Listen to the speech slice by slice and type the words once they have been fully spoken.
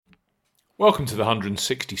Welcome to the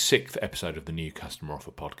 166th episode of the New Customer Offer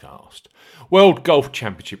podcast. World Golf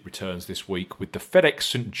Championship returns this week with the FedEx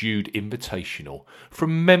St. Jude Invitational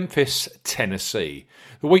from Memphis, Tennessee.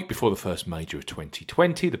 The week before the first major of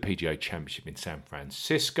 2020, the PGA Championship in San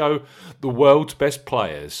Francisco, the world's best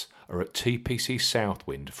players are at TPC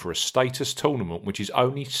Southwind for a status tournament which is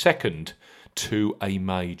only second to a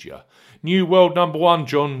major. New world number one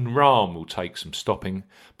Jon Rahm will take some stopping,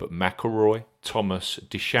 but McIlroy, Thomas,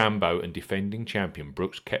 DeChambeau and defending champion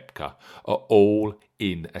Brooks Koepka are all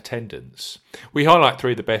in attendance. We highlight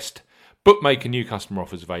three of the best Bookmaker new customer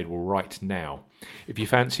offers available right now. If you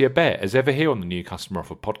fancy a bet, as ever here on the New Customer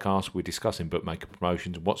Offer podcast, we're discussing Bookmaker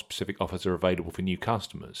promotions and what specific offers are available for new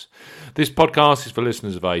customers. This podcast is for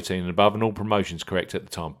listeners of 18 and above, and all promotions correct at the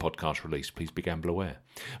time of podcast release. Please be gamble aware.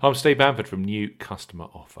 I'm Steve Bamford from New Customer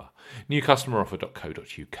Offer.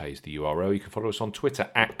 newcustomeroffer.co.uk is the URL. You can follow us on Twitter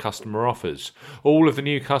at Customer Offers. All of the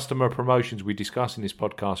new customer promotions we discuss in this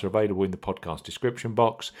podcast are available in the podcast description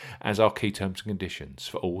box as our key terms and conditions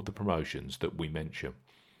for all the promotions that we mention.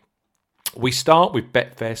 We start with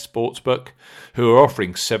Betfair Sportsbook, who are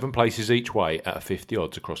offering 7 places each way at a 50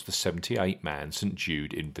 odds across the 78-man St.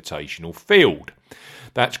 Jude Invitational field.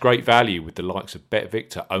 That's great value, with the likes of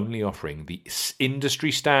BetVictor only offering the industry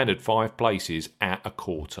standard 5 places at a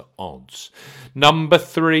quarter odds. Number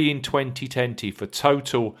 3 in 2020 for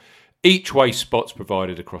total each-way spots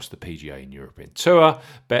provided across the PGA and European Tour.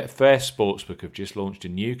 Betfair Sportsbook have just launched a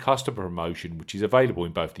new customer promotion which is available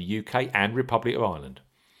in both the UK and Republic of Ireland.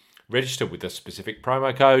 Register with a specific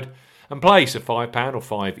promo code and place a £5 or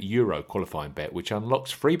 €5 qualifying bet, which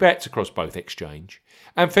unlocks free bets across both exchange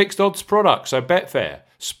and fixed odds products. So Betfair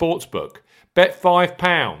Sportsbook, bet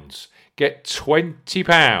 £5, get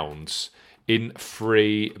 £20 in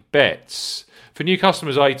free bets. For new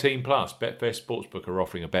customers 18 plus, Betfair Sportsbook are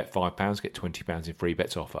offering a bet £5, get £20 in free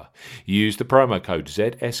bets offer. Use the promo code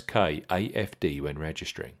ZSKAFD when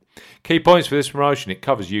registering. Key points for this promotion: it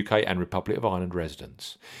covers UK and Republic of Ireland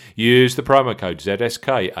residents. Use the promo code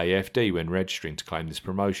ZSKAFD when registering to claim this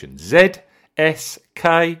promotion.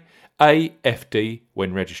 ZSKAFD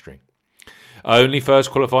when registering. Only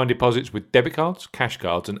first qualifying deposits with debit cards, cash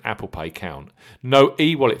cards and Apple Pay count. No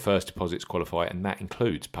e-wallet first deposits qualify, and that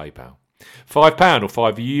includes PayPal. £5 or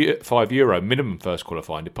 €5 minimum first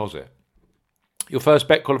qualifying deposit. Your first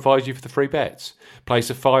bet qualifies you for the free bets. Place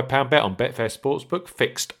a £5 bet on Betfair Sportsbook,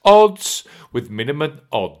 fixed odds, with minimum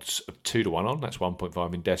odds of 2 to 1 on, that's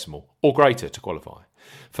 1.5 in decimal, or greater to qualify.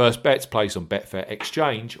 First bets placed on Betfair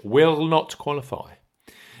Exchange will not qualify.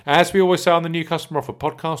 As we always say on the New Customer Offer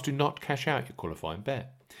podcast, do not cash out your qualifying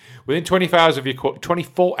bet. Within 24 hours of your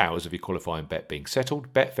qualifying bet being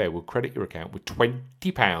settled, Betfair will credit your account with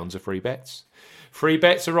 £20 of free bets. Free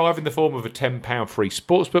bets arrive in the form of a £10 free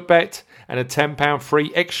sportsbook bet and a £10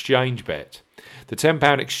 free exchange bet. The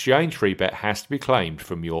 £10 exchange free bet has to be claimed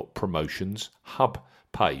from your promotions hub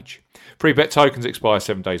page. Free bet tokens expire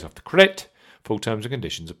 7 days after credit. Full terms and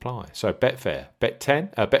conditions apply. So Betfair, bet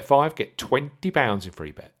 5, get £20 in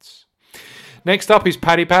free bets. Next up is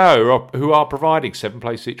Paddy Power, who are providing 7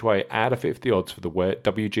 places each way at a 50 odds for the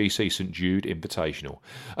WGC St. Jude Invitational,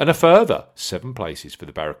 and a further 7 places for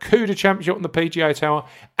the Barracuda Championship on the PGA Tour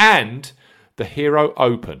and the Hero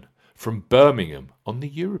Open from Birmingham on the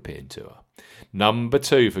European Tour. Number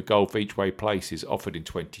 2 for golf each way places offered in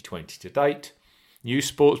 2020 to date. New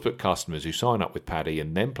sportsbook customers who sign up with Paddy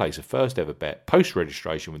and then place a first ever bet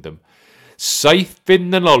post-registration with them, safe in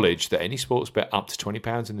the knowledge that any sports bet up to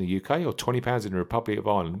 £20 in the UK or £20 in the Republic of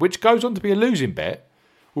Ireland, which goes on to be a losing bet,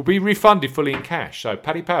 will be refunded fully in cash. So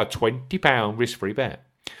Paddy Power, £20 risk-free bet.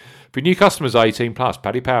 For new customers 18 plus,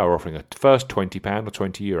 Paddy Power are offering a first £20 or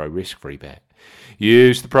 €20 risk-free bet.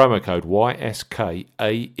 Use the promo code YSKAEE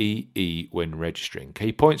when registering.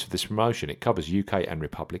 Key points for this promotion: it covers UK and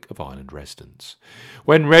Republic of Ireland residents.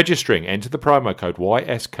 When registering, enter the promo code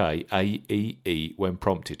YSKAEE when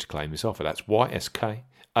prompted to claim this offer. That's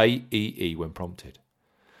YSKAEE when prompted.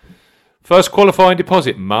 First qualifying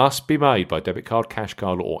deposit must be made by debit card, cash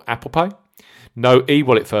card or Apple Pay. No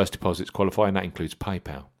e-wallet first deposits qualify, and that includes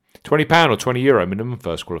PayPal. £20 or €20 minimum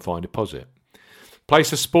first qualifying deposit.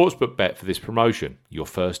 Place a sportsbook bet for this promotion. Your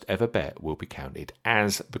first ever bet will be counted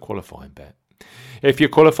as the qualifying bet. If your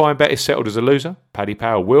qualifying bet is settled as a loser, Paddy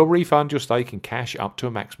Power will refund your stake in cash up to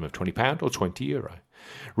a maximum of £20 or €20.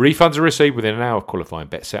 Refunds are received within an hour of qualifying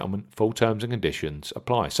bet settlement. Full terms and conditions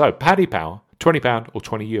apply. So Paddy Power, £20 or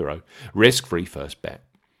 €20, risk-free first bet.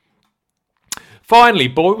 Finally,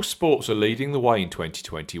 Boyle Sports are leading the way in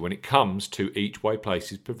 2020 when it comes to each-way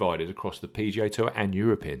places provided across the PGA Tour and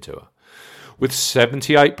European Tour. With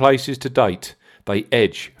 78 places to date, They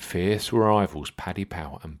edge fierce rivals Paddy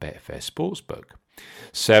Power and Betfair Sportsbook.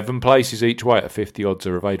 7 places each way at 50 odds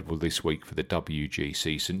are available this week for the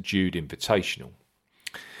WGC St Jude Invitational.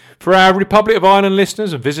 For our Republic of Ireland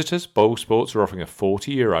listeners and visitors, Boyle Sports are offering a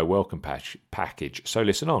 €40 welcome package, so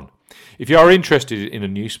listen on. If you are interested in a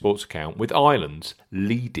new sports account with Ireland's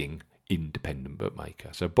leading independent bookmaker,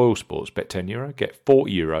 so Boyle Sports, bet €10, get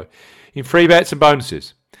 €40 in free bets and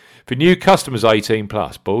bonuses. For new customers 18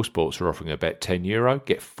 plus, Boyle Sports are offering a bet €10,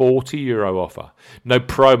 get €40 offer. No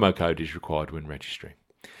promo code is required when registering.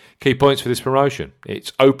 Key points for this promotion: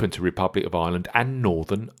 it's open to Republic of Ireland and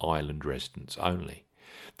Northern Ireland residents only.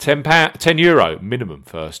 €10 minimum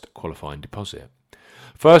first qualifying deposit.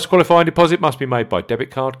 First qualifying deposit must be made by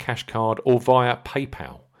debit card, cash card or via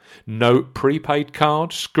PayPal. No prepaid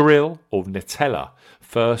card, Skrill or Nutella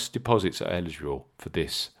first deposits are eligible for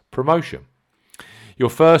this promotion. Your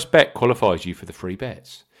first bet qualifies you for the free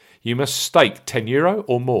bets. You must stake €10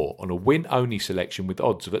 or more on a win-only selection with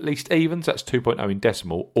odds of at least evens, that's 2.0 in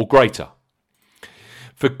decimal, or greater.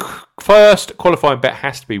 The first qualifying bet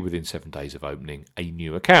has to be within 7 days of opening a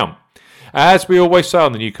new account. As we always say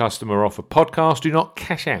on the New Customer Offer podcast, do not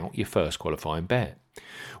cash out your first qualifying bet.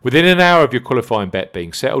 Within an hour of your qualifying bet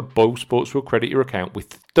being settled, Boyle Sports will credit your account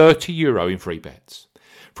with €30 in free bets.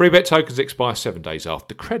 Free bet tokens expire 7 days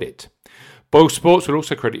after credit. Boyle Sports will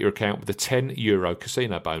also credit your account with a €10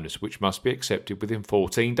 casino bonus, which must be accepted within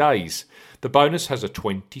 14 days. The bonus has a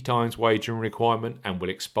 20 times wagering requirement and will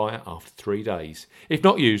expire after 3 days, if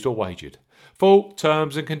not used or wagered. Full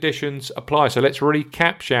terms and conditions apply. So let's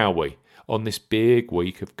recap, shall we, on this big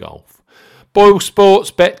week of golf. Boyle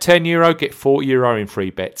Sports, bet €10, get €40 in free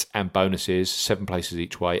bets and bonuses, 7 places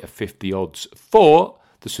each way at 50 odds for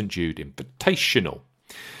the St Jude Invitational.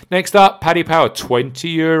 Next up, Paddy Power,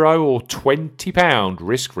 €20 or £20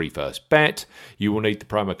 risk-free first bet. You will need the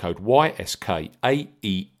promo code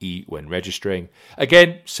YSKAEE when registering.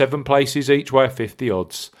 Again, 7 places each way at 50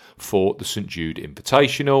 odds for the St Jude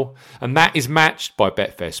Invitational. And that is matched by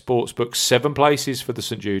Betfair Sportsbook, 7 places for the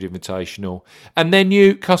St Jude Invitational. And their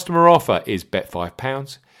new customer offer is bet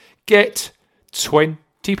 £5, get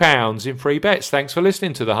 £20 in free bets. Thanks for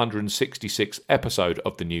listening to the 166th episode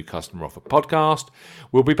of the New Customer Offer podcast.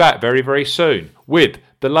 We'll be back very, very soon with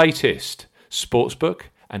the latest sportsbook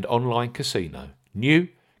and online casino new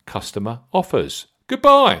customer offers.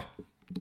 Goodbye.